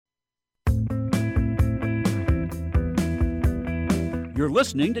You're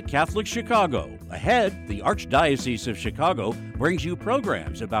listening to Catholic Chicago. Ahead, the Archdiocese of Chicago brings you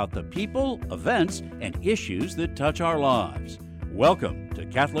programs about the people, events, and issues that touch our lives. Welcome to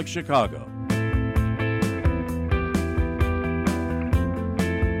Catholic Chicago.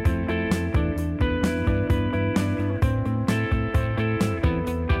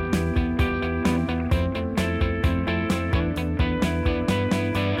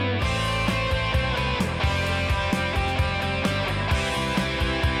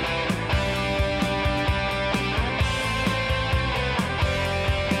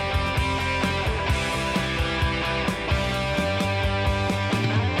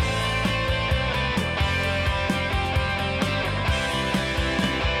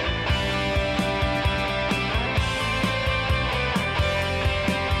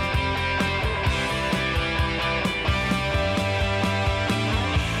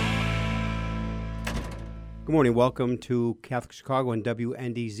 Good morning. Welcome to Catholic Chicago on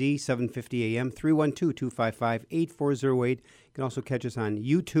WNDZ, 750 AM, 312-255-8408. You can also catch us on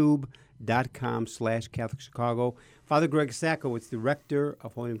youtube.com/Catholic Chicago. Father Greg Sacco is the rector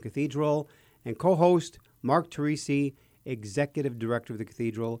of Holy Name Cathedral, and co-host Mark Teresi, executive director of the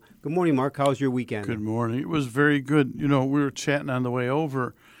cathedral. Good morning, Mark. How was your weekend? Good morning. It was very good. You know, we were chatting on the way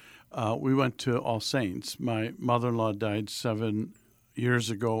over. We went to All Saints. My mother-in-law died 7 years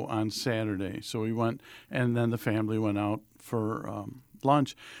ago on Saturday. So we went, and then the family went out for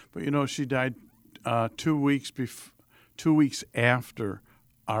lunch. But, you know, she died 2 weeks after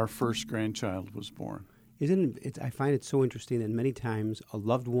our first grandchild was born. I find it so interesting that many times a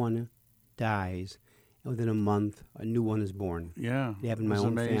loved one dies, and within a month, a new one is born. Yeah. It happened in my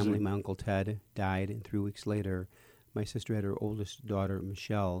own family. My Uncle Ted died, and 3 weeks later, my sister had her oldest daughter,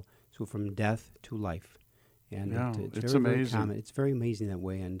 Michelle. So from death to life. And yeah, it's very, amazing. Very common. It's very amazing that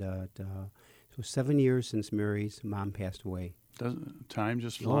way. And so 7 years since Mary's mom passed away. Time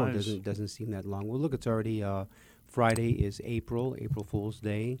just flies. Oh, it doesn't seem that long. Well, look, it's already Friday is April Fool's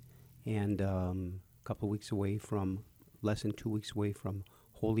Day, and a couple of weeks away from, less than 2 weeks away from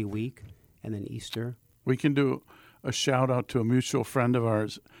Holy Week, and then Easter. We can do a shout out to a mutual friend of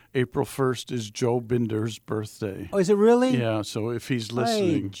ours. April 1st is Joe Binder's birthday. Oh, is it really? Yeah, so if he's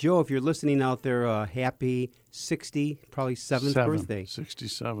listening. Hey, Joe, if you're listening out there, happy 7th birthday.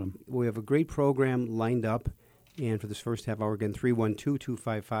 67. We have a great program lined up, and for this first half hour, again,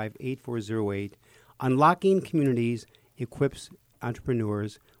 312-255-8408. Unlocking Communities equips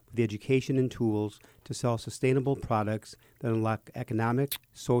entrepreneurs with the education and tools to sell sustainable products that unlock economic,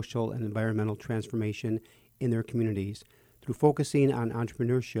 social, and environmental transformation in their communities. Through focusing on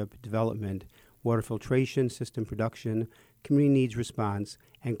entrepreneurship development, water filtration, system production, community needs response,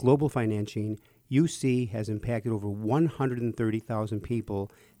 and global financing, UC has impacted over 130,000 people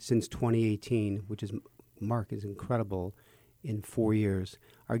since 2018, which is, Mark, is incredible in 4 years.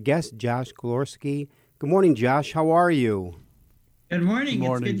 Our guest, Josh Gorski. Good morning, Josh. How are you? Good morning. Good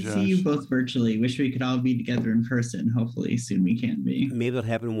morning, it's good Josh. to see you both virtually. Wish we could all be together in person. Hopefully soon we can be. Maybe it'll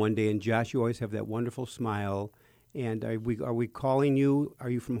happen one day. And Josh, you always have that wonderful smile. And are we calling you? Are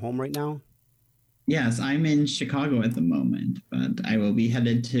you from home right now? Yes, I'm in Chicago at the moment, but I will be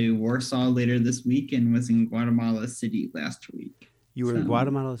headed to Warsaw later this week and was in Guatemala City last week. You were in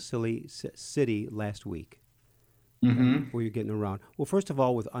Guatemala City last week. Mm-hmm. Where you're getting around. Well, first of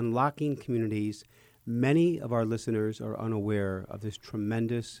all, with Unlocking Communities, many of our listeners are unaware of this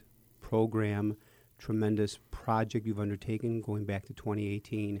tremendous program, tremendous project you've undertaken going back to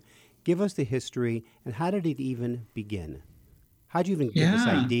 2018. Give us the history, and how did it even begin? How did you even get this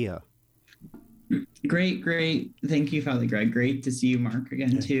idea? Great. Thank you, Father Greg. Great to see you, Mark,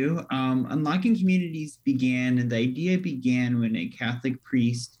 again, too. Unlocking Communities began, and the idea began when a Catholic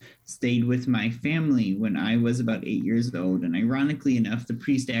priest stayed with my family when I was about 8 years old. And ironically enough, the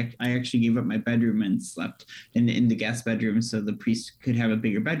priest, I actually gave up my bedroom and slept in the guest bedroom so the priest could have a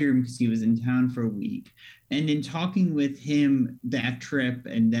bigger bedroom because he was in town for a week. And in talking with him that trip,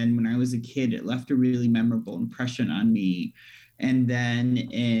 and then when I was a kid, it left a really memorable impression on me. And then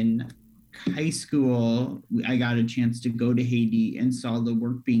in high school, I got a chance to go to Haiti and saw the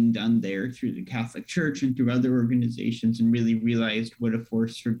work being done there through the Catholic Church and through other organizations, and really realized what a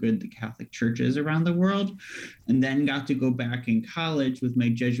force for good the Catholic Church is around the world. And then got to go back in college with my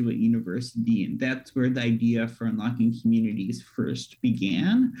Jesuit university. And that's where the idea for Unlocking Communities first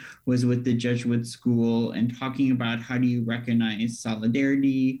began, was with the Jesuit school and talking about how do you recognize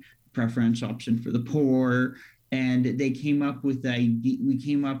solidarity, preferential option for the poor, And they came up with the idea, we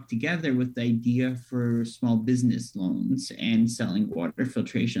came up together with the idea for small business loans and selling water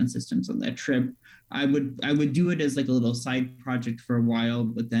filtration systems on that trip. I would do it as like a little side project for a while,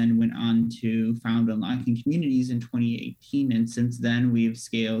 but then went on to found Unlocking Communities in 2018. And since then, we've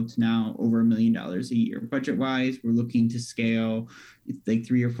scaled to now over $1 million a year. Budget wise, we're looking to scale like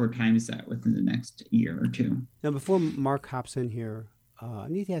 3 or 4 times that within the next year or two. Now, before Mark hops in here, I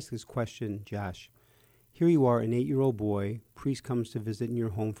need to ask this question, Josh. Here you are, an 8-year-old boy. Priest comes to visit in your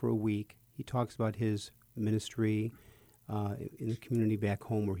home for a week. He talks about his ministry in the community back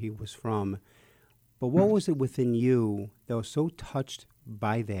home where he was from. But what was it within you that was so touched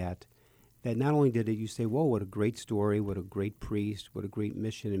by that not only did you say, whoa, what a great story, what a great priest, what a great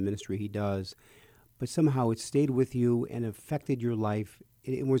mission and ministry he does, but somehow it stayed with you and affected your life.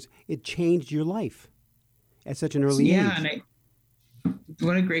 It changed your life at such an early age. Yeah,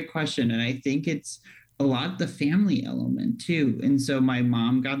 what a great question. And I think it's a lot the family element too. And so my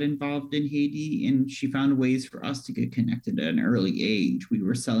mom got involved in Haiti, and she found ways for us to get connected at an early age. We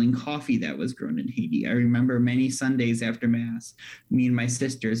were selling coffee that was grown in Haiti. I remember many Sundays after Mass, me and my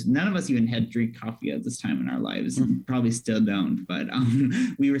sisters, none of us even had to drink coffee at this time in our lives, and probably still don't, but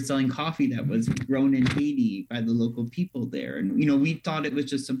we were selling coffee that was grown in Haiti by the local people there. And, we thought it was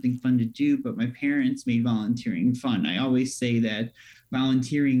just something fun to do, but my parents made volunteering fun. I always say that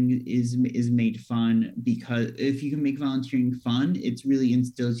volunteering is made fun, because if you can make volunteering fun, it really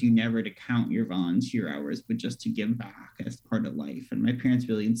instills you never to count your volunteer hours, but just to give back as part of life. And my parents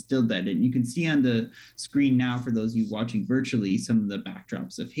really instilled that. And you can see on the screen now, for those of you watching virtually, some of the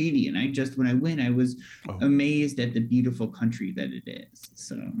backdrops of Haiti. And when I went, I was amazed at the beautiful country that it is.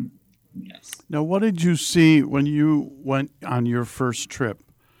 So, yes. Now, what did you see when you went on your first trip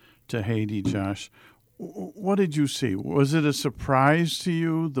to Haiti, Josh? What did you see? Was it a surprise to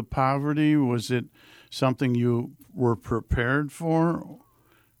you, the poverty? Was it something you were prepared for?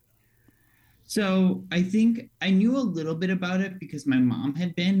 So I think I knew a little bit about it because my mom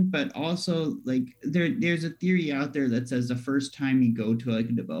had been, but also like there's a theory out there that says the first time you go to like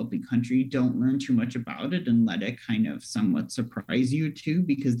a developing country, don't learn too much about it and let it kind of somewhat surprise you too,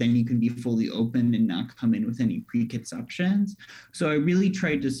 because then you can be fully open and not come in with any preconceptions. So I really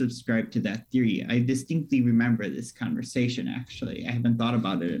tried to subscribe to that theory. I distinctly remember this conversation, actually. I haven't thought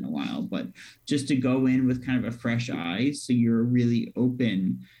about it in a while, but just to go in with kind of a fresh eye, so you're really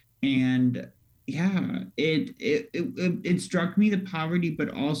open. And yeah, it struck me, the poverty,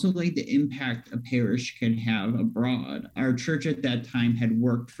 but also like the impact a parish can have abroad. Our church at that time had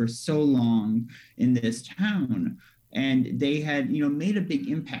worked for so long in this town, and they had, made a big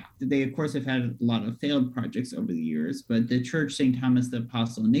impact. They, of course, have had a lot of failed projects over the years, but the church, St. Thomas the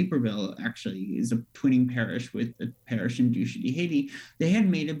Apostle in Naperville, actually is a twinning parish with the parish in Duchedi, Haiti. They had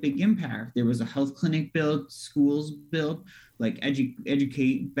made a big impact. There was a health clinic built, schools built, like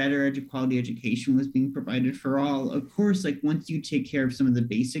better quality education was being provided for all. Of course, like once you take care of some of the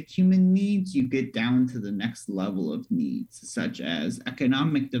basic human needs, you get down to the next level of needs, such as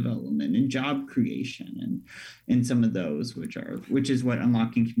economic development and job creation, and some of those, which is what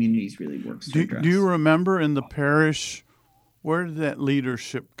Unlocking Communities really works to address. Do you remember in the parish, where did that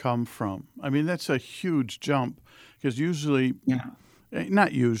leadership come from? I mean, that's a huge jump, because usually,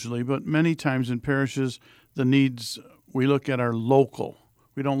 not usually, but many times in parishes, the needs we look at are local.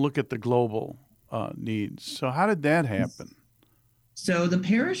 We don't look at the global needs. So how did that happen? So the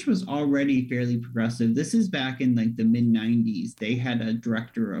parish was already fairly progressive. This is back in like the mid-90s. They had a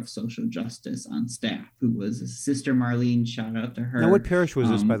director of social justice on staff who was Sister Marlene. Shout out to her. Now, what parish was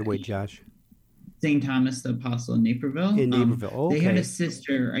this, by the way, Josh? St. Thomas the Apostle in Naperville. In Naperville, okay. They had a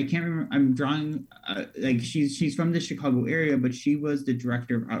sister. I can't remember. I'm drawing she's from the Chicago area, but she was the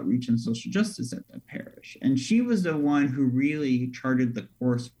director of outreach and social justice at that parish, and she was the one who really charted the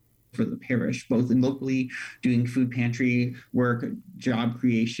course for the parish, both in locally doing food pantry work, job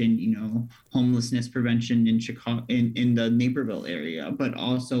creation, homelessness prevention in Chicago, in the Naperville area, but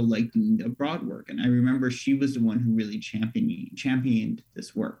also like doing the abroad work. And I remember she was the one who really championed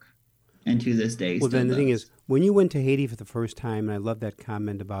this work. And to this day, well, then the thing is, when you went to Haiti for the first time, and I love that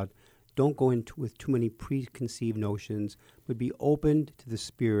comment about don't go in with too many preconceived notions, but be open to the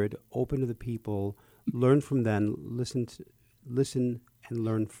Spirit, open to the people, learn from them, listen and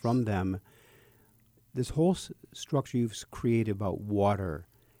learn from them. This whole structure you've created about water.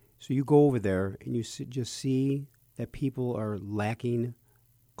 So you go over there and you just see that people are lacking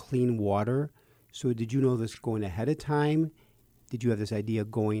clean water. So did you know this going ahead of time? Did you have this idea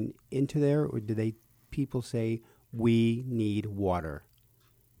going into there, or did people say, we need water?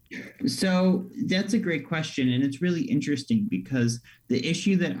 So that's a great question. And it's really interesting because the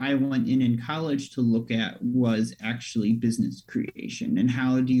issue that I went in college to look at was actually business creation and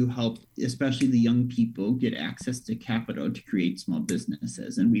how do you help, especially the young people, get access to capital to create small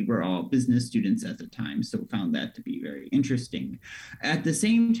businesses. And we were all business students at the time, so found that to be very interesting. At the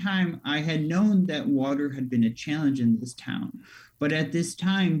same time, I had known that water had been a challenge in this town. But at this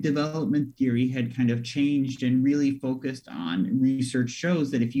time, development theory had kind of changed and really focused on research shows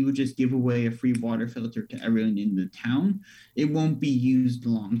that if you would just give away a free water filter to everyone in the town, it won't be used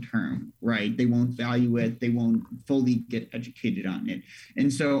long term, right? They won't value it. They won't fully get educated on it.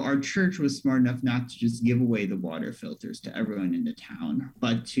 And so our church was smart enough not to just give away the water filters to everyone in the town,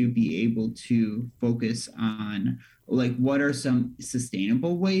 but to be able to focus on like what are some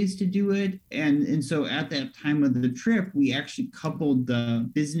sustainable ways to do it. And so at that time of the trip, we actually coupled the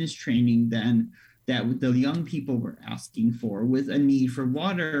business training then that the young people were asking for with a need for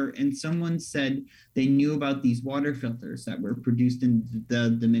water. And someone said they knew about these water filters that were produced in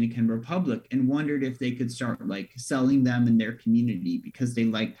the Dominican Republic and wondered if they could start like selling them in their community because they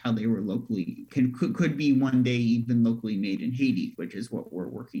liked how they were locally, could be one day even locally made in Haiti, which is what we're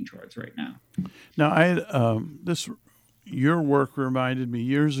working towards right now. Now, your work reminded me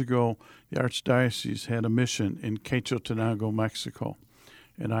years ago, the Archdiocese had a mission in Quetzaltenango, Mexico,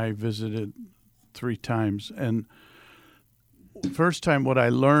 and I visited 3 times. And first time what I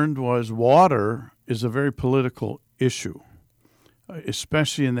learned was water is a very political issue,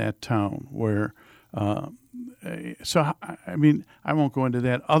 especially in that town where, so I mean, I won't go into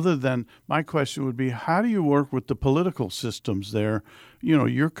that other than my question would be, how do you work with the political systems there? You know,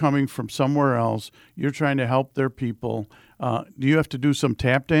 you're coming from somewhere else, you're trying to help their people. Do you have to do some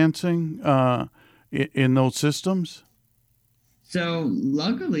tap dancing in those systems? So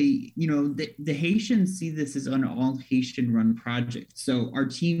luckily, you know, the Haitians see this as an all Haitian run project. So our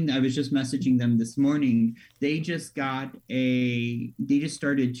team, I was just messaging them this morning, they just started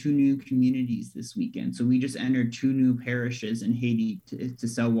 2 new communities this weekend. So we just entered 2 new parishes in Haiti to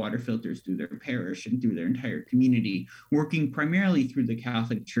sell water filters through their parish and through their entire community, working primarily through the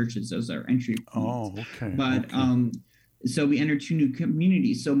Catholic churches as our entry points. Oh, okay. But so we entered 2 new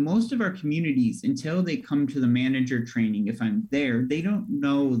communities. So most of our communities, until they come to the manager training, if I'm there, they don't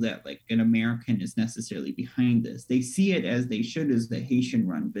know that like an American is necessarily behind this. They see it as they should as the Haitian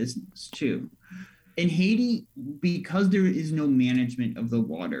run business too. In Haiti, because there is no management of the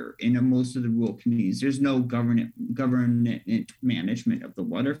water in most of the rural communities, there's no government management of the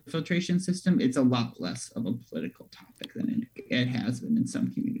water filtration system. It's a lot less of a political topic than it has been in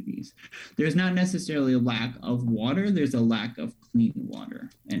some communities. There's not necessarily a lack of water. There's a lack of clean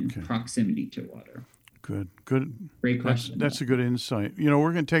water and proximity to water. Good. Great question. That's a good insight. You know,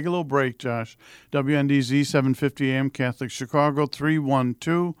 we're going to take a little break, Josh. WNDZ 750 AM Catholic Chicago,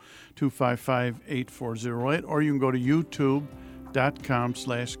 312-255-8408, or you can go to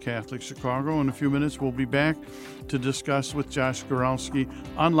youtube.com/Catholic Chicago. In a few minutes, we'll be back to discuss with Josh Goralski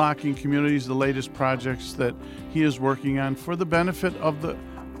Unlocking Communities, the latest projects that he is working on for the benefit of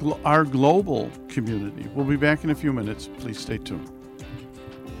our global community. We'll be back in a few minutes. Please stay tuned.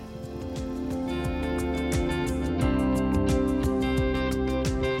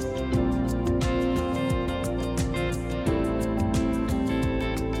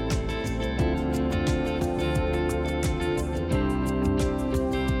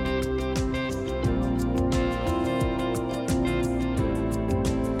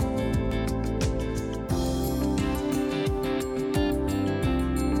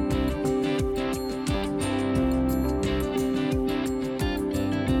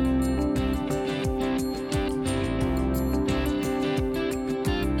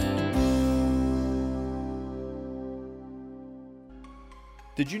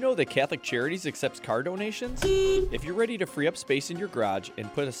 Did you know that Catholic Charities accepts car donations? If you're ready to free up space in your garage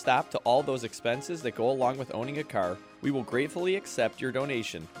and put a stop to all those expenses that go along with owning a car, we will gratefully accept your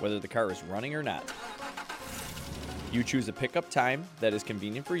donation, whether the car is running or not. You choose a pickup time that is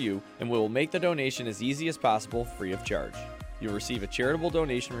convenient for you, and we will make the donation as easy as possible, free of charge. You'll receive a charitable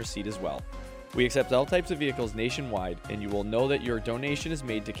donation receipt as well. We accept all types of vehicles nationwide, and you will know that your donation is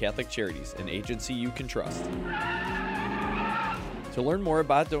made to Catholic Charities, an agency you can trust. To learn more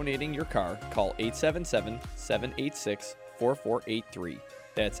about donating your car, call 877-786-4483.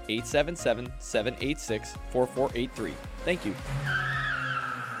 That's 877-786-4483. Thank you.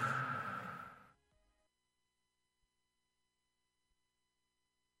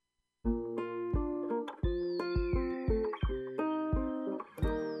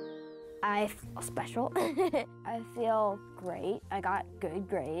 I feel special. I feel great. I got good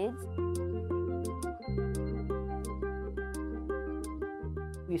grades.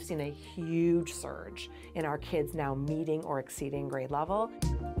 We've seen a huge surge in our kids now meeting or exceeding grade level.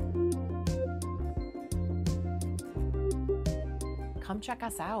 Come check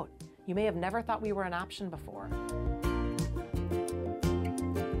us out. You may have never thought we were an option before.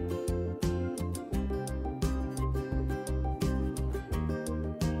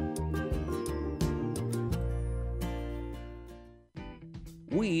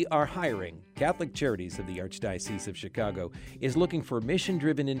 We are hiring. Catholic Charities of the Archdiocese of Chicago is looking for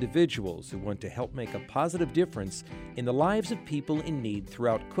mission-driven individuals who want to help make a positive difference in the lives of people in need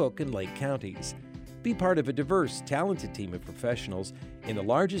throughout Cook and Lake counties. Be part of a diverse, talented team of professionals in the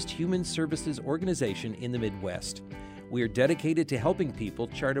largest human services organization in the Midwest. We are dedicated to helping people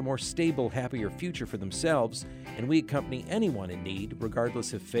chart a more stable, happier future for themselves, and we accompany anyone in need,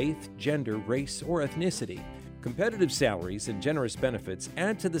 regardless of faith, gender, race, or ethnicity. Competitive salaries and generous benefits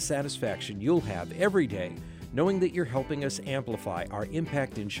add to the satisfaction you'll have every day knowing that you're helping us amplify our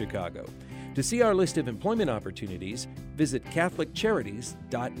impact in Chicago. To see our list of employment opportunities, visit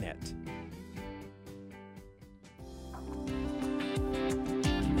CatholicCharities.net.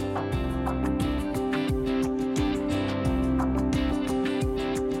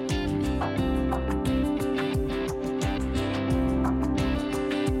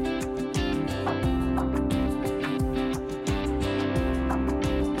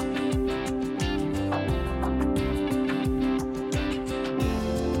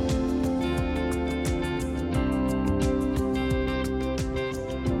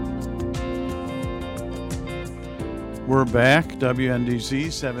 We're back,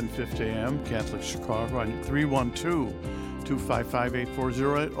 WNDZ, 750 AM, Catholic Chicago, on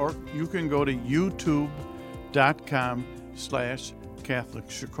 312-255-8408, or you can go to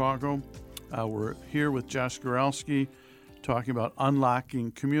youtube.com/Catholic Chicago. We're here with Josh Gorelski talking about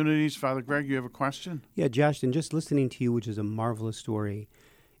unlocking communities. Father Greg, you have a question? Yeah, Josh, and just listening to you, which is a marvelous story,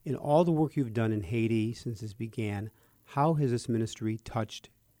 in all the work you've done in Haiti since this began, how has this ministry touched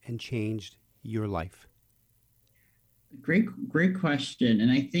and changed your life? Great question.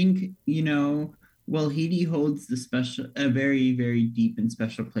 And I think, well, Haiti holds a very, very deep and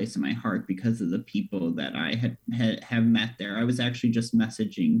special place in my heart because of the people that I have met there. I was actually just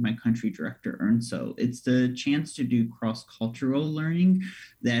messaging my country director, Ernso. It's the chance to do cross-cultural learning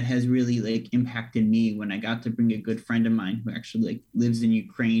that has really impacted me. When I got to bring a good friend of mine who actually lives in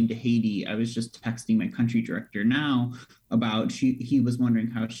Ukraine to Haiti, I was just texting my country director now about he was wondering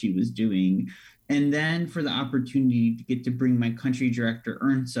how she was doing. And then for the opportunity to get to bring my country director,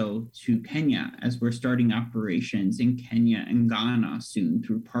 Ernso, to Kenya as we're starting operations in Kenya and Ghana soon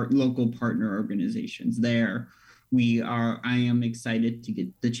through local partner organizations there. I am excited to get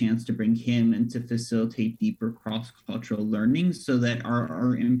the chance to bring him and to facilitate deeper cross-cultural learning so that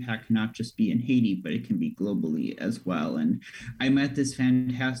our impact can not just be in Haiti, but it can be globally as well. And I met this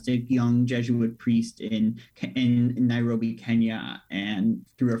fantastic young Jesuit priest in Nairobi, Kenya, and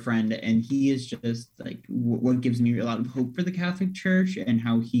through a friend, and he is just what gives me a lot of hope for the Catholic Church and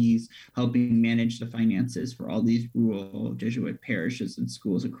how he's helping manage the finances for all these rural Jesuit parishes and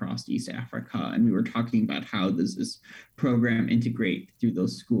schools across East Africa. And we were talking about how this program integrate through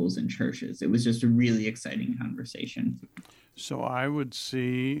those schools and churches. It was just a really exciting conversation. So I would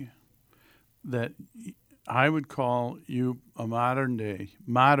see that I would call you a modern day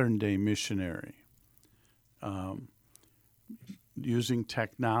missionary, using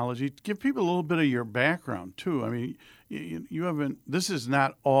technology. Give people a little bit of your background too. I mean, you haven't. This is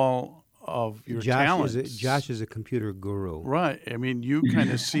not all of your talents. Josh is a computer guru. Right. I mean, you kind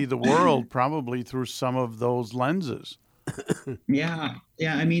of see the world probably through some of those lenses. Yeah.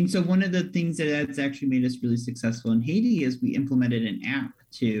 I mean, so one of the things that's actually made us really successful in Haiti is we implemented an app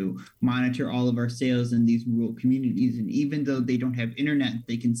to monitor all of our sales in these rural communities. And even though they don't have internet,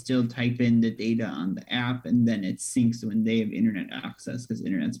 they can still type in the data on the app and then it syncs when they have internet access because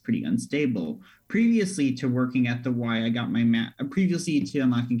internet's pretty unstable. Previously to working at the Y, I got previously to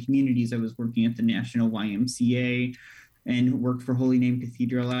Unlocking Communities, I was working at the National YMCA and worked for Holy Name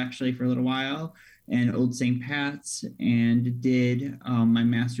Cathedral actually for a little while, and Old St. Pat's, and did my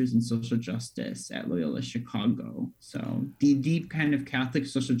master's in social justice at Loyola Chicago. So the deep kind of Catholic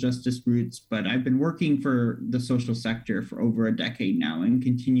social justice roots, but I've been working for the social sector for over a decade now and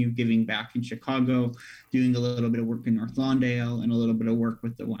continue giving back in Chicago, doing a little bit of work in North Lawndale and a little bit of work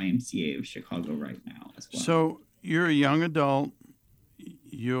with the YMCA of Chicago right now as well. So you're a young adult,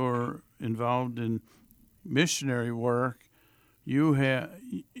 you're involved in missionary work.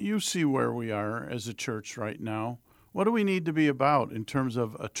 You see where we are as a church right now. What do we need to be about in terms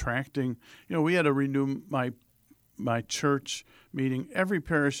of attracting? We had to renew my church meeting. Every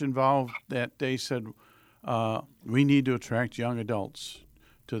parish involved that day said we need to attract young adults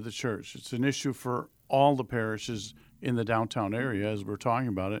to the church. It's an issue for all the parishes in the downtown area as we're talking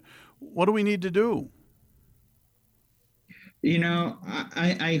about it. What do we need to do? You know,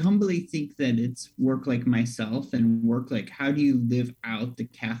 I humbly think that it's work like myself and work like how do you live out the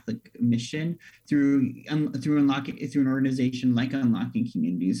Catholic mission through an organization like Unlocking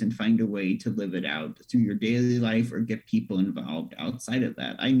Communities and find a way to live it out through your daily life or get people involved outside of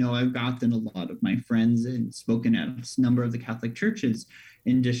that. I know I've gotten a lot of my friends and spoken at a number of the Catholic churches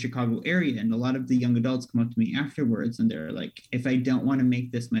in the Chicago area, and a lot of the young adults come up to me afterwards and they're like, if I don't want to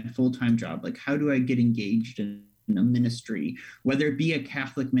make this my full-time job, like how do I get engaged in a ministry, whether it be a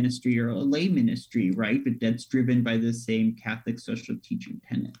Catholic ministry or a lay ministry, right? But that's driven by the same Catholic social teaching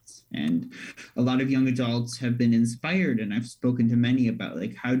tenets. And a lot of young adults have been inspired, and I've spoken to many about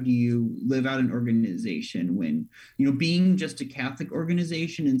like, how do you live out an organization when, you know, being just a Catholic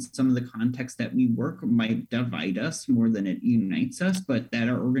organization in some of the context that we work might divide us more than it unites us, but that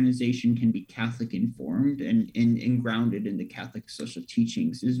our organization can be Catholic informed and grounded in the Catholic social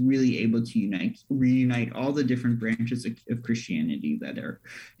teachings is really able to reunite all the different branches of Christianity that are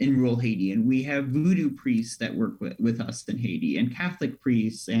in rural Haiti. And we have voodoo priests that work with us in Haiti, and Catholic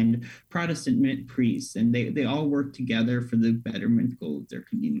priests and Protestant priests, and they all work together for the betterment goal of their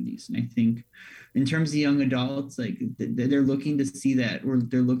communities. And I think in terms of young adults, like they're looking to see that, or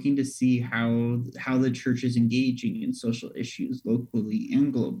they're looking to see how the church is engaging in social issues locally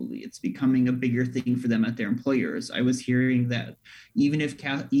and globally. It's becoming a bigger thing for them at their employers. I was hearing that even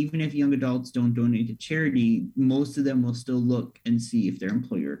if young adults don't donate to charity, most of them will still look and see if their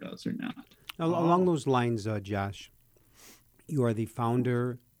employer does or not. Along those lines, Josh, you are the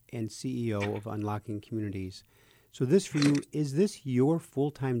founder and CEO of Unlocking Communities. So this for you, is this your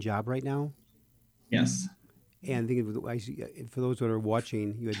full-time job right now? Yes. And for those that are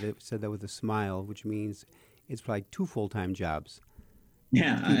watching, you had said that with a smile, which means it's probably 2 full-time jobs.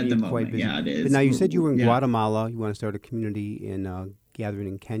 Yeah, at the moment, yeah, it is. But now you said you were in Guatemala. You want to start a community in gathering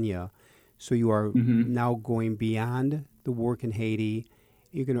in Kenya. So you are now going beyond the work in Haiti.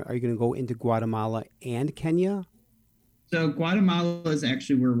 Are you gonna go into Guatemala and Kenya? So Guatemala is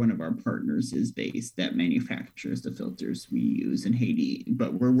actually where one of our partners is based that manufactures the filters we use in Haiti.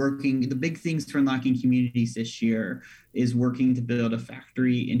 But we're working, the big things for Unlocking Communities this year is working to build a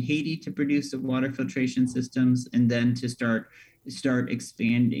factory in Haiti to produce the water filtration systems, and then to start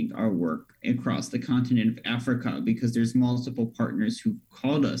expanding our work across the continent of Africa, because there's multiple partners who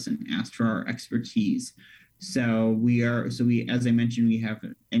called us and asked for our expertise. So as I mentioned, we have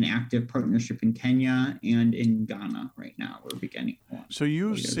an active partnership in Kenya and in Ghana right now. We're beginning one. So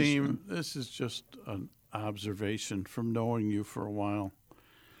this is just an observation from knowing you for a while.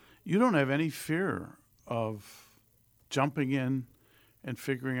 You don't have any fear of jumping in and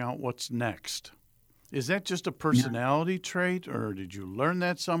figuring out what's next. Is that just a personality trait, or did you learn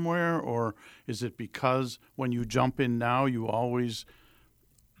that somewhere, or is it because when you jump in now, you always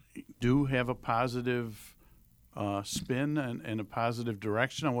do have a positive spin and a positive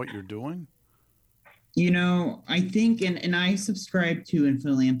direction on what you're doing? You know, I think, and I subscribe to in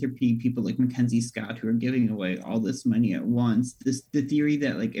philanthropy people like Mackenzie Scott, who are giving away all this money at once. The theory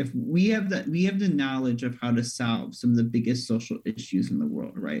that like if we have the knowledge of how to solve some of the biggest social issues in the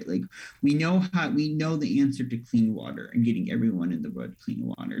world, right? Like we know the answer to clean water and getting everyone in the world clean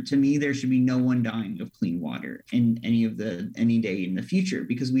water. To me, there should be no one dying of clean water in any day in the future,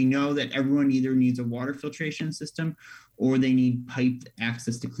 because we know that everyone either needs a water filtration system or they need piped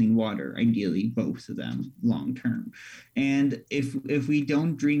access to clean water, ideally both of them long term. And if we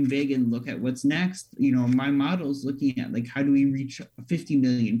don't dream big and look at what's next, you know, my model is looking at like, how do we reach 50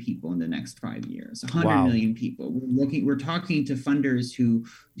 million people in the next 5 years, 100 million people? We're talking to funders who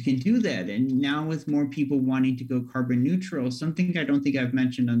can do that. And now with more people wanting to go carbon neutral, something I don't think I've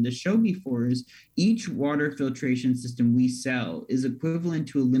mentioned on this show before is each water filtration system we sell is equivalent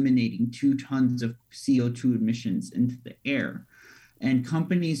to eliminating 2 tons of CO2 emissions into the air. And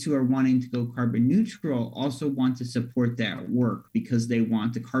companies who are wanting to go carbon neutral also want to support that work because they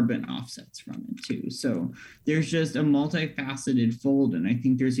want the carbon offsets from it too. So there's just a multifaceted fold. And I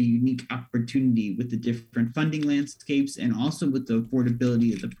think there's a unique opportunity with the different funding landscapes and also with the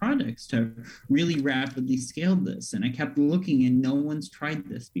affordability of the products to really rapidly scale this. And I kept looking and no one's tried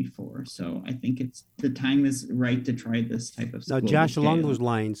this before. So I think the time is right to try this type of stuff. Now, Josh, along those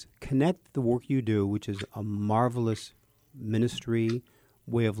lines, connect the work you do, which is a marvelous ministry,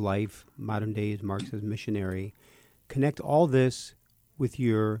 way of life, modern day, as Mark says, missionary. Connect all this with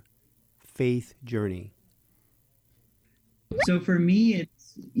your faith journey. So for me,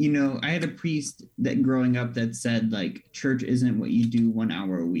 it's, you know, I had a priest that growing up that said like, church isn't what you do 1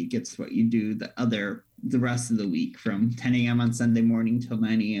 hour a week. It's what you do the other the rest of the week, from 10 a.m. on Sunday morning till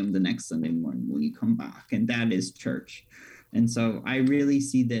 9 a.m. the next Sunday morning when you come back. And that is church. And so I really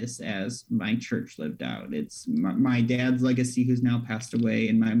see this as my church lived out. It's my dad's legacy, who's now passed away,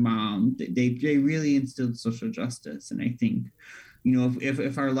 and my mom. They really instilled social justice. And I think, you know,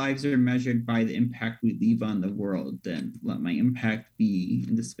 if our lives are measured by the impact we leave on the world, then let my impact be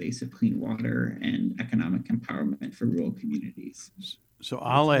in the space of clean water and economic empowerment for rural communities. So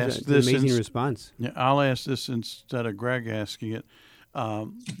I'll ask this. Amazing response. Yeah, I'll ask this instead of Greg asking it.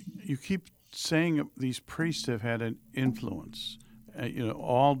 You keep saying these priests have had an influence,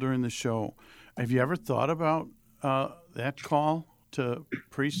 all during the show. Have you ever thought about that call to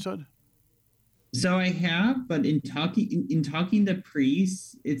priesthood? So I have, but in talking to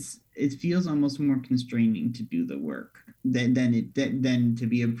priests, it feels almost more constraining to do the work than to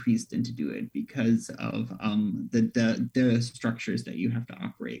be a priest and to do it, because of the structures that you have to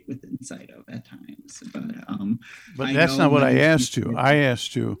operate with inside of at times. But that's not what I asked you. I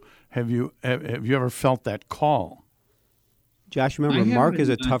asked you, have you ever felt that call? Josh, remember, Mark is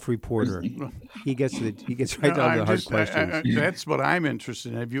a tough reporter. He gets right to all the hard questions. That's what I'm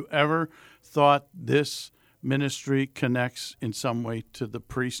interested in. Have you ever thought this ministry connects in some way to the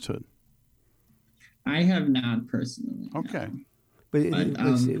priesthood? I have not personally. Okay. No. But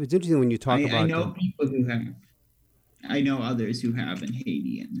it's interesting when you talk about. I know people who have. I know others who have in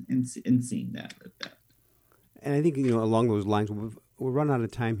Haiti and seeing that. And I think, along those lines, we'll run out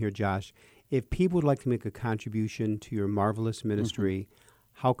of time here, Josh. If people would like to make a contribution to your marvelous ministry,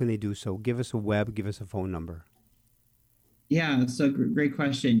 how can they do so? Give us a web, give us a phone number. Yeah, so great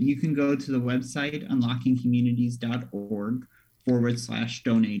question. You can go to the website,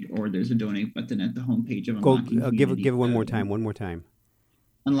 unlockingcommunities.org/donate, or there's a donate button at the homepage of Unlocking Communities. Give it one more time.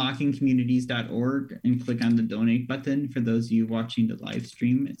 Unlockingcommunities.org, and click on the donate button. For those of you watching the live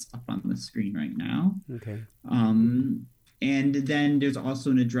stream, it's up on the screen right now. Okay. And then there's also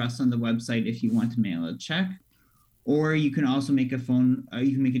an address on the website if you want to mail a check, or you can also make a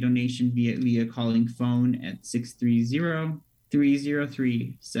donation via calling phone at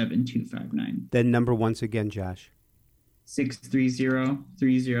 630-303-7259. That number once again, Josh.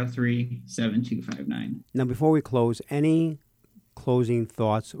 630-303-7259. Now, before we close, any closing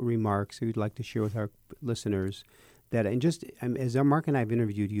thoughts or remarks that you'd like to share with our listeners? As Mark and I have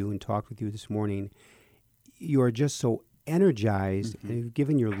interviewed you and talked with you this morning, you are just so energized, and you've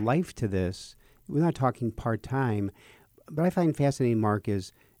given your life to this. We're not talking part-time, but I find fascinating, Mark,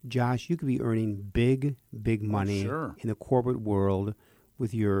 is, Josh, you could be earning big money in the corporate world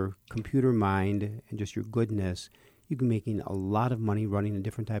with your computer mind and just your goodness. You can be making a lot of money running a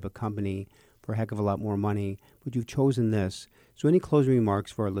different type of company for a heck of a lot more money, but you've chosen this. So any closing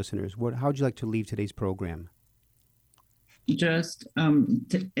remarks for our listeners? How would you like to leave today's program? Just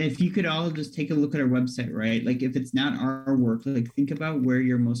if you could all just take a look at our website, right? Like, if it's not our work, like, think about where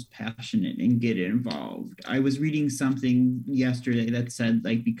you're most passionate and get involved. I was reading something yesterday that said,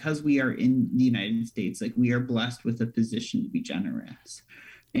 like, because we are in the United States, like, we are blessed with a position to be generous.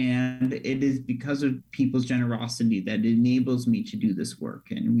 And it is because of people's generosity that enables me to do this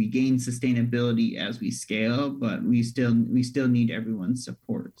work. And we gain sustainability as we scale, but we still need everyone's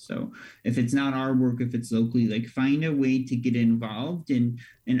support. So if it's not our work, if it's locally, like, find a way to get involved and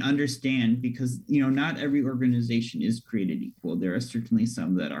understand, because, not every organization is created equal. There are certainly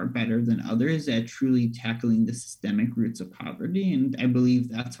some that are better than others at truly tackling the systemic roots of poverty. And I believe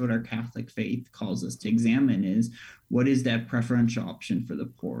that's what our Catholic faith calls us to examine, is what is that preferential option for the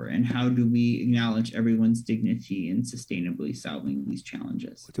poor, and how do we acknowledge everyone's dignity in sustainably solving these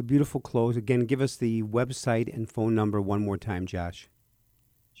challenges? It's a beautiful close. Again, give us the website and phone number one more time, Josh.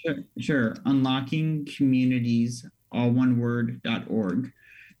 Sure. UnlockingCommunities, all one word, .org.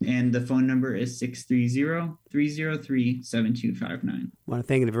 And the phone number is 630-303-7259. I want to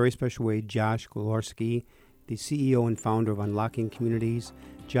thank in a very special way Josh Golarski, the CEO and founder of Unlocking Communities.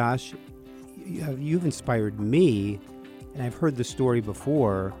 Josh, you've inspired me, and I've heard the story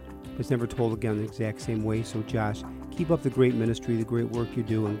before, but it's never told again the exact same way. So, Josh, keep up the great ministry, the great work you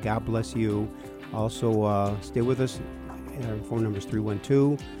do, and God bless you. Also, stay with us. Our phone number is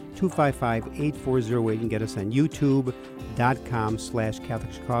 312-255-8408. You can get us on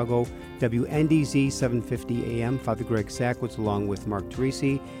youtube.com/Catholic Chicago, WNDZ 750 AM. Father Greg Sackwitz along with Mark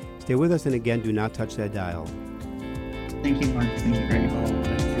Teresi. Stay with us, and again, do not touch that dial. Thank you, Mark. Thank you, Greg.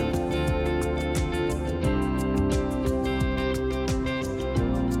 Thank you.